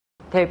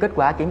Theo kết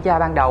quả kiểm tra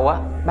ban đầu á,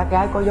 bác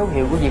gái có dấu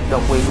hiệu của việc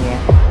đột quỵ nhẹ.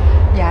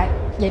 Dạ,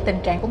 vậy tình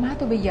trạng của má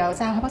tôi bây giờ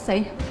sao hả bác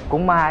sĩ?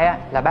 Cũng may á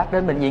là bác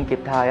đến bệnh viện kịp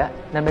thời á,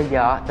 nên bây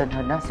giờ tình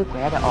hình á, sức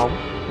khỏe đã ổn.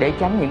 Để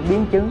tránh những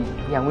biến chứng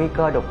và nguy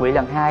cơ đột quỵ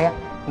lần hai á,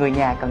 người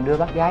nhà cần đưa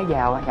bác gái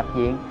vào nhập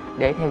viện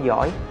để theo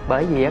dõi.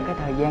 Bởi vì cái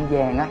thời gian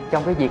vàng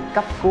trong cái việc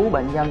cấp cứu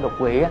bệnh nhân đột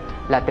quỵ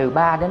là từ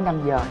 3 đến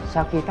 5 giờ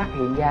sau khi phát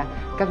hiện ra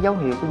các dấu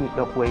hiệu của việc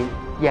đột quỵ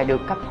và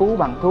được cấp cứu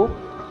bằng thuốc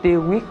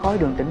tiêu huyết khối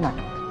đường tĩnh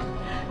mạch.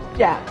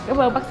 Dạ, cảm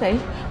ơn bác sĩ.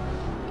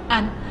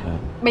 Anh,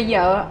 bây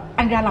giờ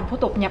anh ra làm thủ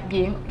tục nhập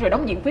viện rồi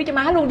đóng viện phí cho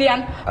má luôn đi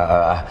anh.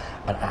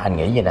 Anh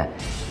nghĩ vậy nè,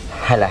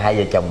 hay là hai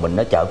vợ chồng mình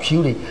nó chờ một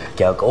xíu đi,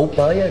 chờ cô Út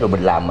tới rồi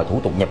mình làm mà thủ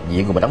tục nhập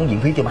viện rồi mình đóng viện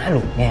phí cho má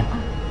luôn nghe.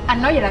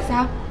 Anh nói vậy là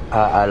sao?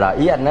 Là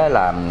ý anh á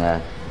là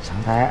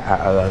sáng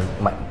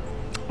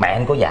mẹ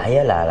anh có dạy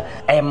á là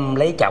em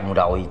lấy chồng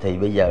rồi thì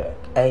bây giờ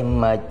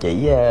em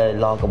chỉ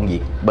lo công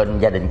việc bên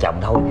gia đình chồng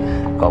thôi,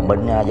 còn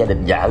bên gia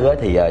đình vợ á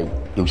thì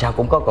dù sao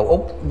cũng có cậu Út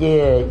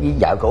với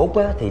vợ cậu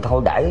Út á thì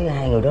thôi để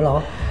hai người đó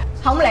lo.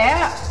 Không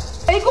lẽ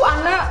ý của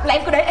anh á là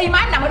em cứ để y má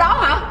nằm ở đó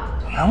hả?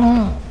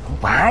 Không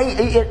phải,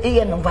 ý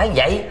anh không phải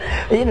vậy.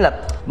 Ý là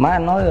má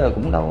anh nói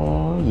cũng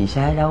đâu gì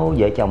sai đâu,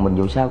 vợ chồng mình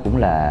dù sao cũng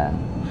là...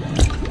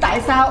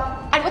 Tại sao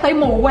anh có thể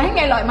mù quáng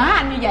nghe lời má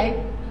anh như vậy?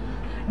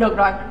 Được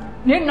rồi,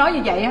 nếu anh nói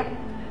như vậy á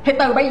thì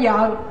từ bây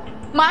giờ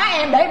má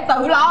em để em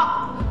tự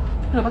lo.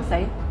 Thưa bác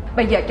sĩ,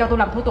 bây giờ cho tôi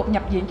làm thủ tục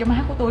nhập viện cho má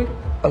của tôi.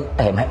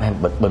 Em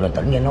bình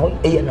tĩnh nghe nói,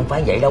 ý anh không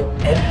phải vậy đâu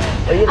em.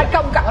 Anh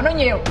không cần nói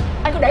nhiều,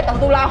 anh cứ để tự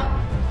tôi lo.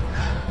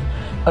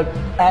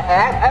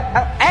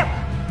 Em